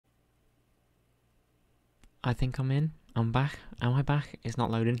I think I'm in. I'm back. Am I back? It's not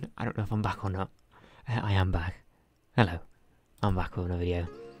loading. I don't know if I'm back or not. I am back. Hello. I'm back with another video.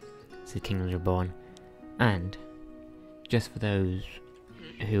 This is Kingdoms Reborn. And, just for those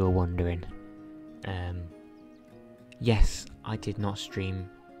who are wondering, yes, I did not stream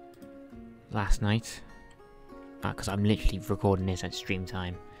last night. Because I'm literally recording this at stream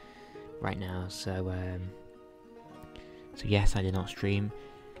time right now. So yes, I did not stream.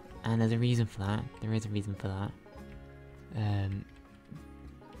 And there's a reason for that. There is a reason for that. To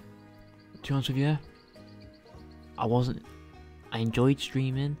be honest with you, I enjoyed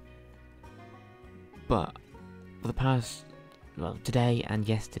streaming, but for the past, well, today and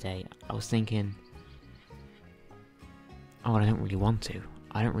yesterday, I was thinking, oh, I don't really want to.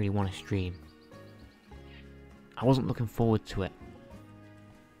 I don't really want to stream. I wasn't looking forward to it.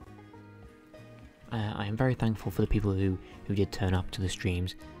 I am very thankful for the people who did turn up to the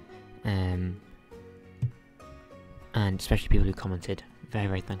streams. And especially people who commented, very,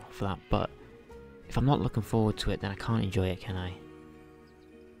 very thankful for that. But if I'm not looking forward to it, then I can't enjoy it, can I?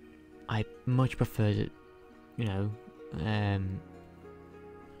 I much prefer, doing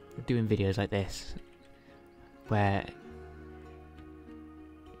videos like this, where,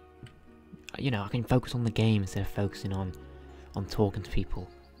 I can focus on the game instead of focusing on talking to people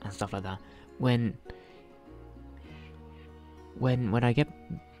and stuff like that. When I get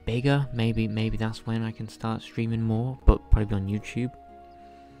bigger, maybe that's when I can start streaming more, but probably on YouTube.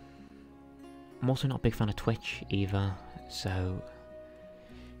 I'm also not a big fan of Twitch either, so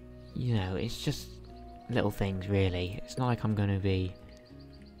it's just little things really. It's not like I'm going to be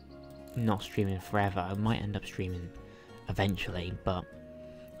not streaming forever. I might end up streaming eventually, but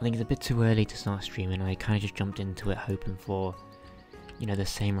I think it's a bit too early to start streaming. I kind of just jumped into it hoping for the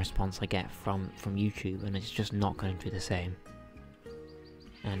same response I get from YouTube, and it's just not going to be the same.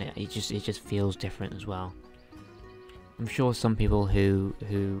 And it just feels different as well. I'm sure some people who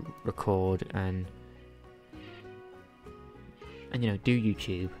record and do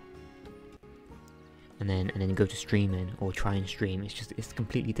YouTube and then go to streaming or try and stream, it's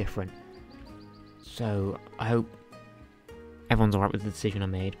completely different. So I hope everyone's alright with the decision I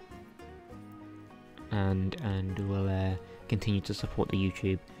made, and will continue to support the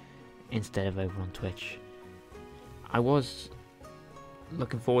YouTube instead of over on Twitch. I was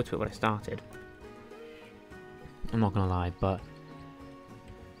looking forward to it when I started, I'm not gonna lie, but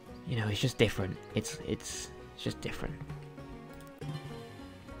it's just different. It's just different.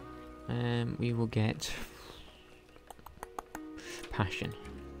 We will get passion.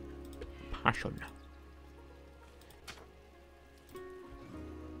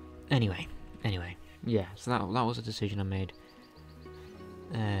 Anyway, yeah. So that was a decision I made.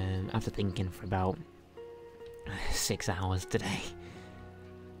 After thinking for about 6 hours today.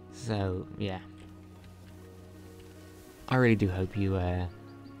 So yeah, I really do hope you're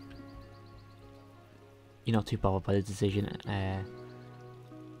not too bothered by the decision.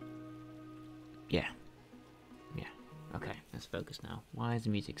 Yeah. Okay, let's focus now. Why has the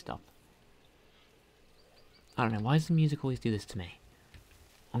music stopped? I don't know. Why does the music always do this to me?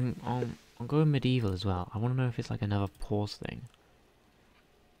 I'm going medieval as well. I want to know if it's like another pause thing.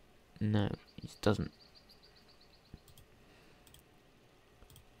 No, it doesn't.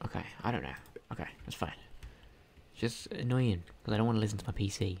 Okay, I don't know. Okay, that's fine. It's just annoying because I don't want to listen to my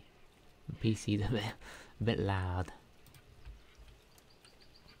PC. My PC's a bit loud.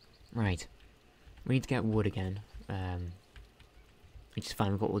 Right, we need to get wood again. Which is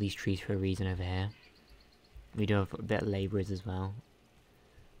fine. We've got all these trees for a reason over here. We do have a bit of labourers as well.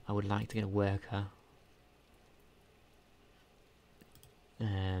 I would like to get a worker.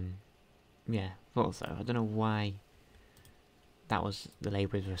 Yeah, thought so. I don't know why that was the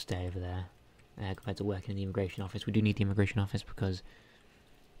labourers were stay over there compared to working in the immigration office. We do need the immigration office because,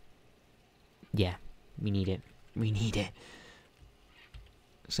 yeah, we need it. We need it.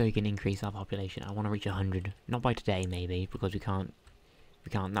 So we can increase our population. I want to reach 100. Not by today, maybe, because we can't.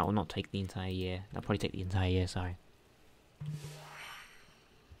 That will not take the entire year. That'll probably take the entire year, sorry.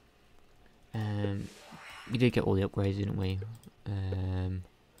 We did get all the upgrades, didn't we?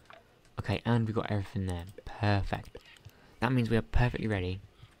 Okay, and we got everything there. Perfect. That means we are perfectly ready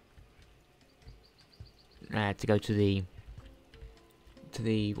to go to the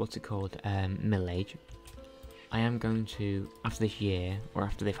what's it called, Middle Age. I am going to, after this year, or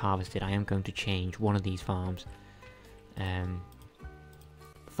after they've harvested, I am going to change one of these farms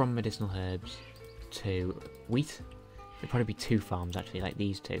from medicinal herbs to wheat. There'll probably be 2 farms actually, like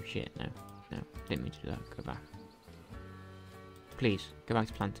these 2. Shit, no, didn't mean to do that. Go back. Please, go back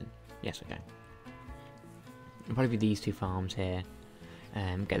to planting. Yes, okay. It'll probably be these 2 farms here.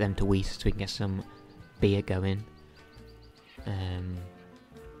 Get them to wheat so we can get some beer going.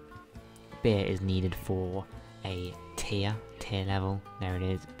 Beer is needed for a tier level. There it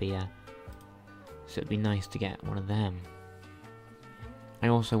is, beer. So it'd be nice to get one of them. I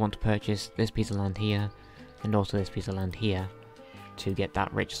also want to purchase this piece of land here, and also this piece of land here, to get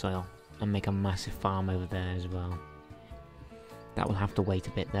that rich soil, and make a massive farm over there as well. That will have to wait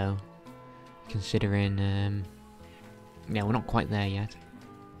a bit though, considering, yeah, we're not quite there yet.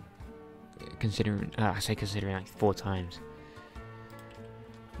 Considering, I say considering like 4 times.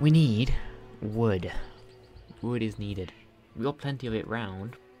 We need wood. Wood is needed. We got plenty of it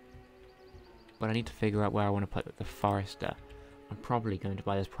round, but I need to figure out where I want to put the forester. I'm probably going to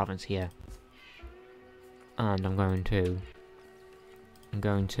buy this province here, and I'm going to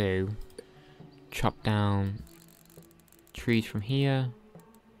chop down trees from here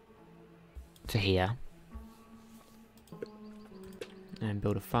to here, and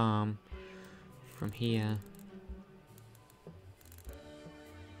build a farm from here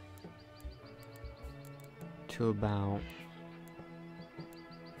to about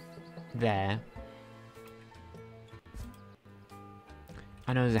there.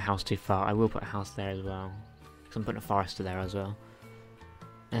 I know there's a house too far. I will put a house there as well, because I'm putting a forester there as well.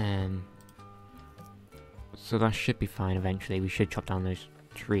 So that should be fine eventually. We should chop down those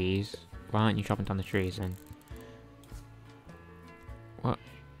trees. Why aren't you chopping down the trees then? What?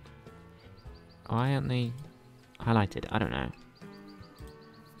 Why aren't they highlighted? I don't know.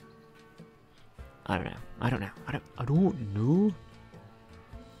 I don't know.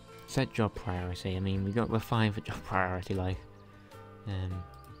 Set job priority. I mean, we're fine for job priority, like.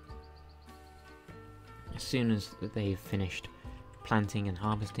 As soon as they've finished planting and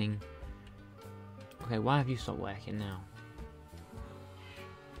harvesting. Okay, why have you stopped working now?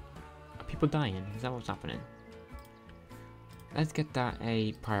 Are people dying? Is that what's happening? Let's get that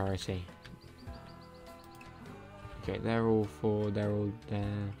a priority. Okay, they're all there.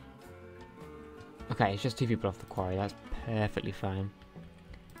 Okay, it's just 2 people off the quarry, that's perfectly fine.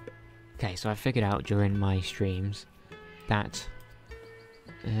 Okay, so I figured out during my streams that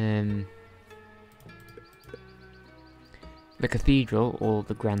the cathedral, or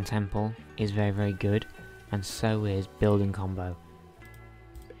the grand temple, is very, very good, and so is building combo.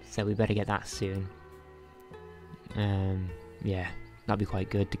 So we better get that soon. Yeah, that'd be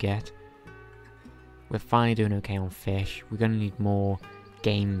quite good to get. We're finally doing okay on fish. We're gonna need more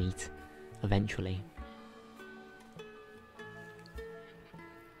game meat eventually.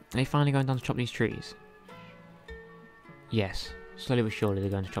 Are they finally going down to chop these trees? Yes, slowly but surely they're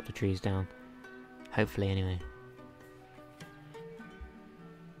going to chop the trees down. Hopefully, anyway.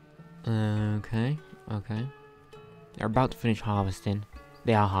 Okay. They're about to finish harvesting.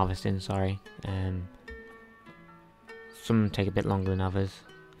 They are harvesting, sorry. Some take a bit longer than others,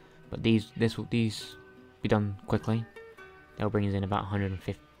 but these be done quickly. They'll bring us in about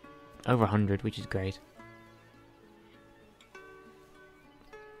 150, over 100, which is great.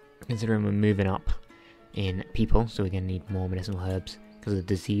 Considering we're moving up in people, so we're going to need more medicinal herbs because of the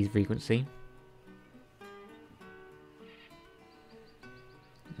disease frequency.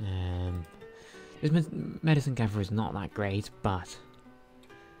 This medicine gatherer is not that great, but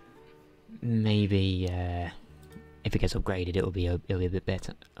maybe if it gets upgraded, it'll be a bit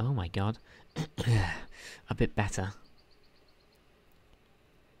better. Oh my god, a bit better.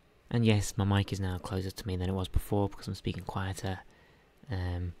 And yes, my mic is now closer to me than it was before because I'm speaking quieter.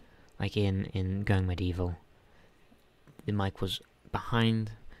 Like in Going Medieval, the mic was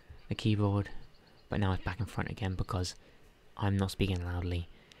behind the keyboard, but now it's back in front again because I'm not speaking loudly.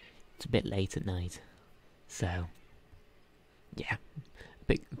 It's a bit late at night, so yeah, a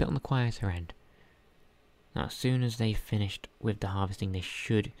bit on the quieter end. Now, as soon as they've finished with the harvesting, they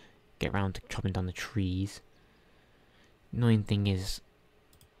should get around to chopping down the trees. Annoying thing is,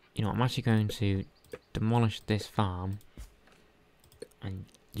 you know, I'm actually going to demolish this farm, and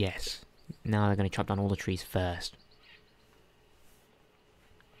yes, now they're going to chop down all the trees first.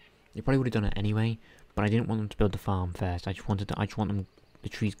 You probably would have done it anyway, but I didn't want them to build the farm first. I just want the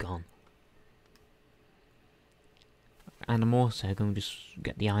trees gone. And I'm also going to just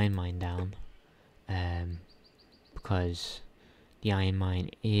get the iron mine down, because the iron mine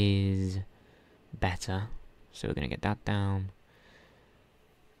is better. So we're going to get that down.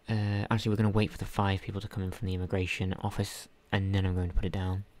 Actually, we're going to wait for the 5 people to come in from the immigration office, and then I'm going to put it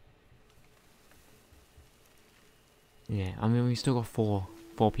down. Yeah, I mean, we've still got four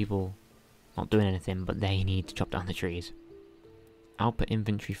people not doing anything, but they need to chop down the trees. Output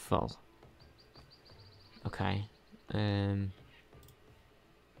inventory full. Okay.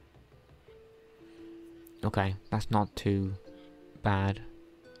 Okay, that's not too bad,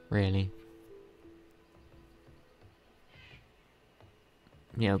 really.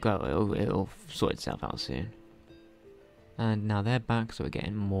 Yeah, it'll sort itself out soon. And now they're back, so we're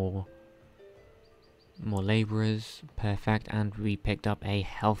getting more labourers. Perfect. And we picked up a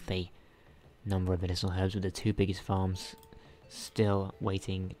healthy number of medicinal herbs, with the 2 biggest farms still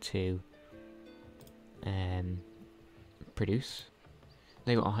waiting to produce.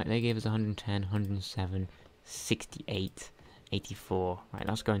 They gave us 110, 107, 68, 84. Right,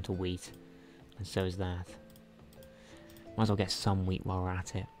 that's going to wheat, and so is that. Might as well get some wheat while we're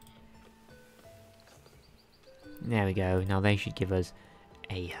at it. There we go. Now they should give us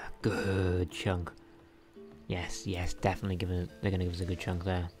a good chunk. Yes, definitely they're going to give us a good chunk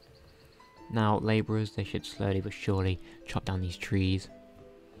there. Now, labourers, they should slowly but surely chop down these trees.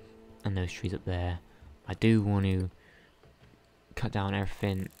 And those trees up there. I do want to cut down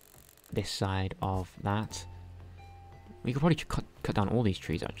everything this side of that. We could probably cut down all these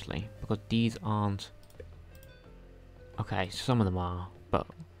trees, actually. Because these aren't... Okay, some of them are, but...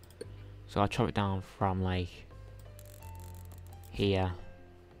 So I'll chop it down from, like... here.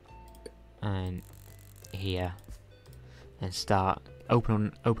 And... here. And start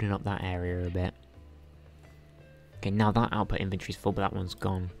opening up that area a bit. Okay, now that output inventory's full, but that one's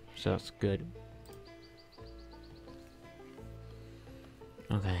gone. So that's good.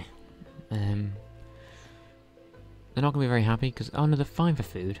 Okay. They're not going to be very happy, because... Oh no, they're fine for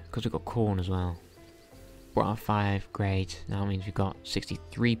food, because we've got corn as well. Brought out 5, great. Now it means we've got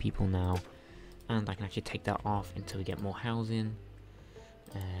 63 people now. And I can actually take that off until we get more housing.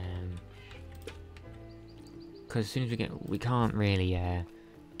 Because as soon as we can't really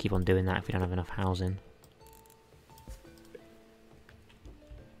keep on doing that if we don't have enough housing.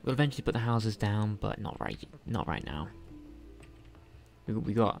 We'll eventually put the houses down, but not right now.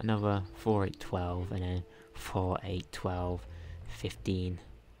 We got another 4, 8, 12, and then 4, 8, 12, 15,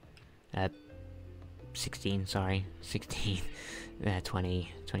 16, sorry, 16,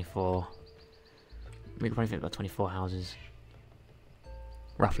 20, 24. We could probably fit about 24 houses.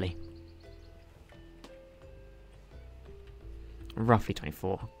 Roughly. Roughly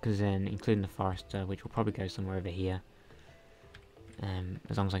 24, because then including the forester, which will probably go somewhere over here.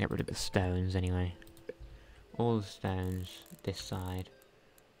 As long as I get rid of the stones anyway. All the stones this side.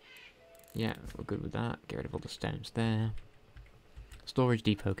 Yeah, we're good with that. Get rid of all the stones there. Storage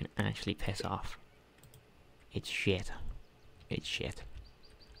depot can actually piss off. It's shit. It's shit.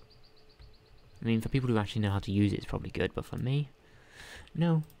 I mean, for people who actually know how to use it, it's probably good, but for me,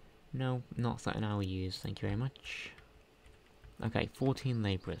 no, not something I will use. Thank you very much. Okay, 14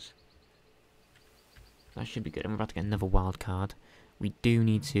 labourers. That should be good. And we're about to get another wild card. We do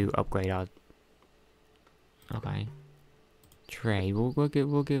need to upgrade our... Okay. Trade. We'll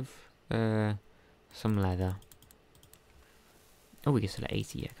give some leather. Oh, we can sell at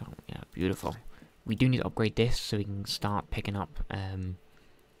 80. Yeah, can't we? Yeah, beautiful. We do need to upgrade this so we can start picking up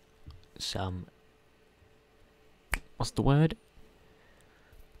some... What's the word?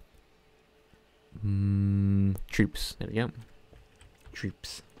 Troops. There we go.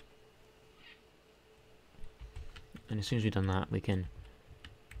 Troops. And as soon as we've done that, we can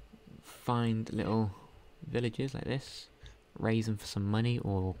find little villages like this, raise them for some money,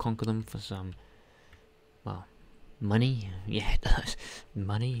 or conquer them for some, well, money? Yeah, it does.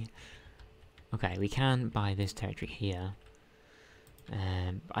 Money. Okay, we can buy this territory here.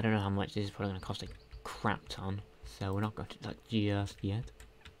 I don't know how much. This is probably going to cost a crap ton, so we're not going to do that just yet.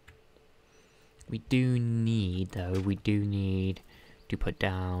 We do need, though, to put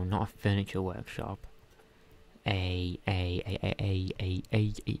down, not a furniture workshop, a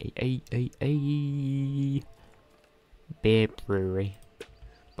beer brewery,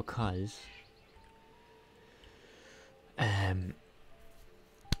 because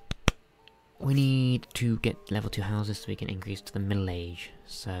we need to get level 2 houses so we can increase to the middle age.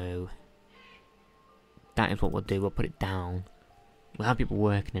 So that is what we'll do. We'll put it down. We'll have people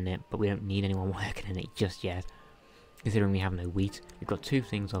working in it, but we don't need anyone working in it just yet, considering we have no wheat. We've got 2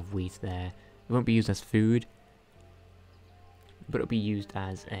 things of wheat there. It won't be used as food, but it'll be used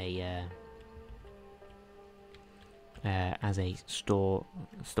as a store?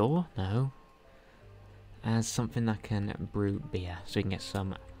 No. As something that can brew beer, so we can get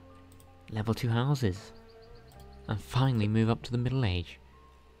some level 2 houses. And finally move up to the middle age.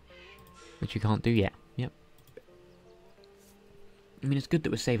 Which we can't do yet. Yep. I mean, it's good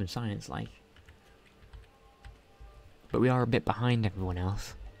that we're saving science, like. But we are a bit behind everyone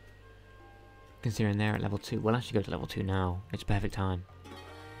else. Considering they're at level 2. We'll actually go to level 2 now. It's perfect time.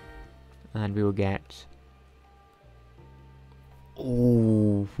 And we will get...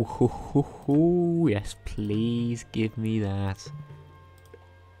 Oh, yes, please give me that.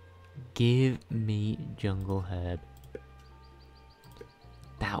 Give me jungle herb.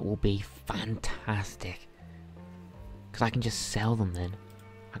 That will be fantastic. Because I can just sell them then.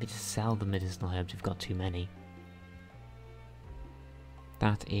 I can just sell the medicinal herbs if we've got too many.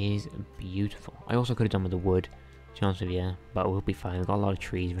 That is beautiful. I also could have done with the wood, to be honest with you, but we'll be fine. We've got a lot of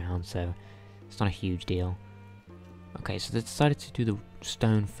trees around, so it's not a huge deal. Okay, so they decided to do the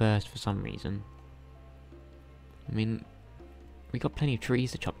stone first for some reason. I mean, we got plenty of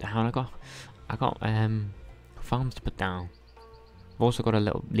trees to chop down. I got farms to put down. We've also got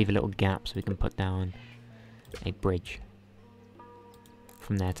to leave a little gap so we can put down a bridge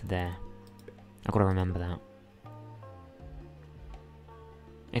from there to there. I've got to remember that.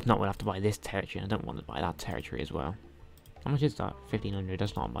 If not, we'll have to buy this territory. I don't want to buy that territory as well. How much is that? 1500.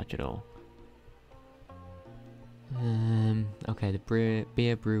 That's not much at all. Okay, the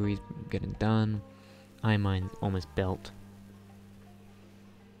beer brewery's getting done. Iron mine's almost built.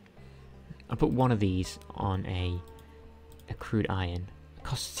 I put one of these on a crude iron. It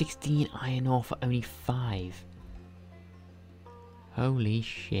costs 16 iron ore for only 5. Holy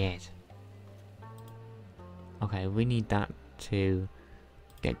shit. Okay, we need that to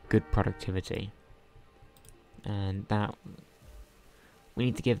get good productivity. And that... we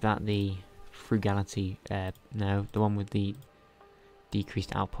need to give that the frugality... no, the one with the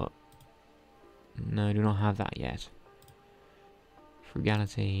decreased output. No, do not have that yet.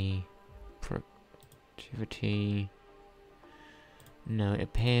 Frugality... productivity... no, it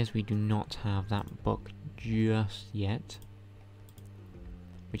appears we do not have that book just yet.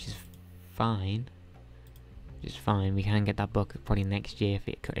 Which is fine. Which is fine. We can get that book probably next year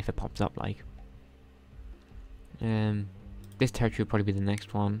if it pops up, like. This territory will probably be the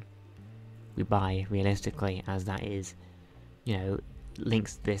next one we buy, realistically, as that is, you know,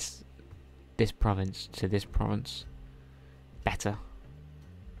 links this province to this province better.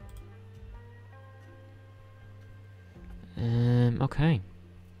 Okay.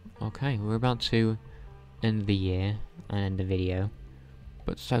 Okay, we're about to end the year and end the video.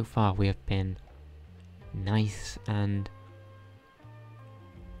 But so far we have been nice and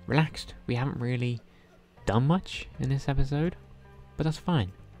relaxed. We haven't really done much in this episode, but that's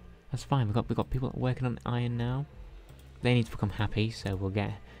fine. That's fine. We've got people working on iron now. They need to become happy, so we'll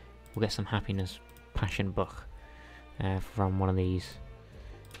get some happiness passion book from one of these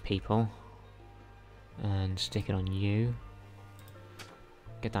people and stick it on you.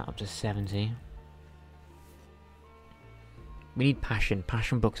 Get that up to 70. We need passion.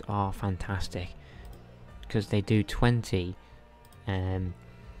 Passion books are fantastic because they do 20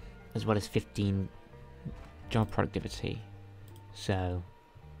 as well as 15 job productivity. So,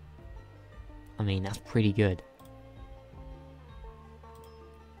 I mean, that's pretty good.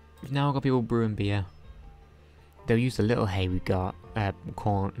 We've now got people brewing beer. They'll use the little hay we got.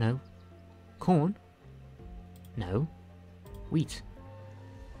 Corn. No. Corn? No. Wheat.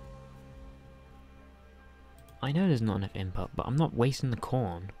 I know there's not enough input, but I'm not wasting the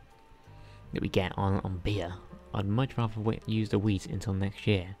corn that we get on beer. I'd much rather use the wheat until next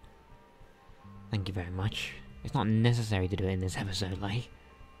year. Thank you very much. It's not necessary to do it in this episode, like.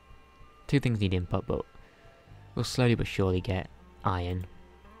 2 things need input, but we'll slowly but surely get iron.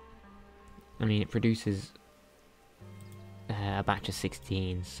 I mean, it produces a batch of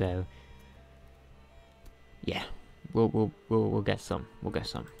 16, so yeah, we'll get some. We'll get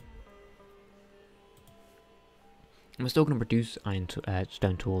some. And we're still going to produce iron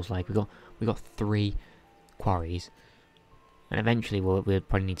stone tools. Like we got 3 quarries, and eventually we'll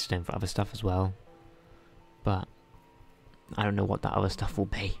probably need stone for other stuff as well. But I don't know what that other stuff will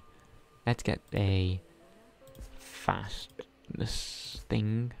be. Let's get a fastness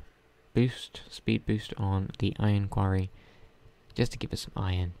thing boost, speed boost on the iron quarry, just to give us some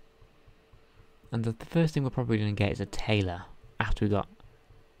iron. And the first thing we're probably going to get is a tailor after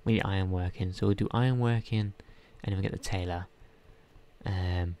we need iron working. So we'll do iron working, and then we get the tailor,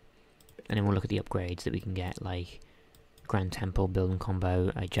 and then we'll look at the upgrades that we can get, like Grand Temple building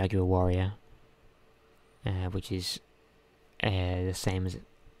combo, a Jaguar Warrior, which is the same as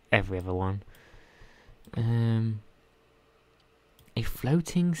every other one. A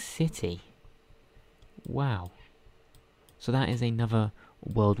floating city. Wow. So that is another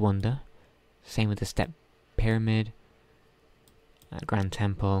world wonder. Same with the step pyramid, Grand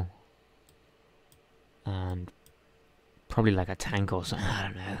Temple, and probably like a tank or something, I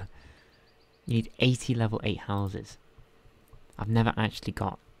don't know. You need 80 level 8 houses. I've never actually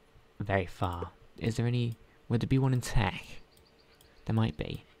got very far. Is there any... would there be one in tech? There might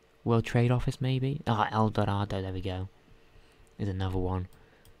be. World Trade Office maybe? Ah, El Dorado, there we go. There's another one.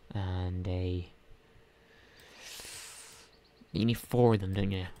 And a... you need 4 of them,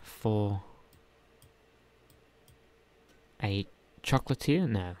 don't you? 4... a Chocolatier?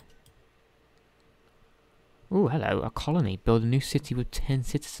 No. Ooh, hello, a colony. Build a new city with 10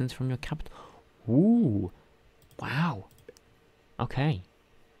 citizens from your capital. Ooh, wow. Okay.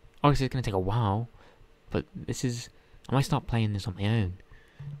 Obviously it's going to take a while, but this is... I might start playing this on my own.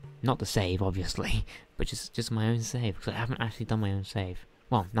 Not the save, obviously, but just my own save, because I haven't actually done my own save.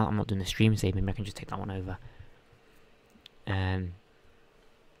 Well, now that I'm not doing the stream save, maybe I can just take that one over.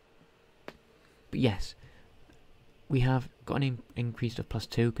 But yes, we have got an increase of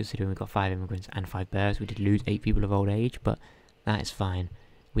 +2, considering we got 5 immigrants and 5 bears. We did lose 8 people of old age, but that is fine.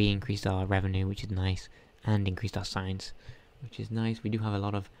 We increased our revenue, which is nice, and increased our science, which is nice. We do have a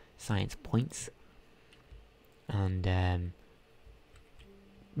lot of science points, and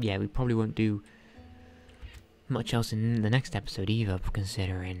yeah, we probably won't do much else in the next episode either,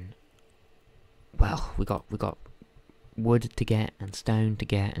 considering, well, we got wood to get, and stone to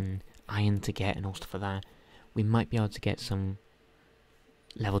get, and iron to get, and all stuff like that. We might be able to get some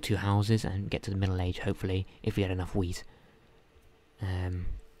level 2 houses and get to the middle age, hopefully, if we had enough wheat.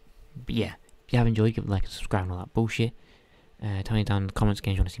 But yeah, if you have enjoyed, give a like and subscribe and all that bullshit. Tell me down in the comments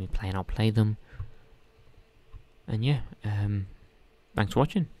games you want to see me play, and I'll play them. And yeah, thanks for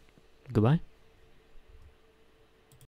watching. Goodbye.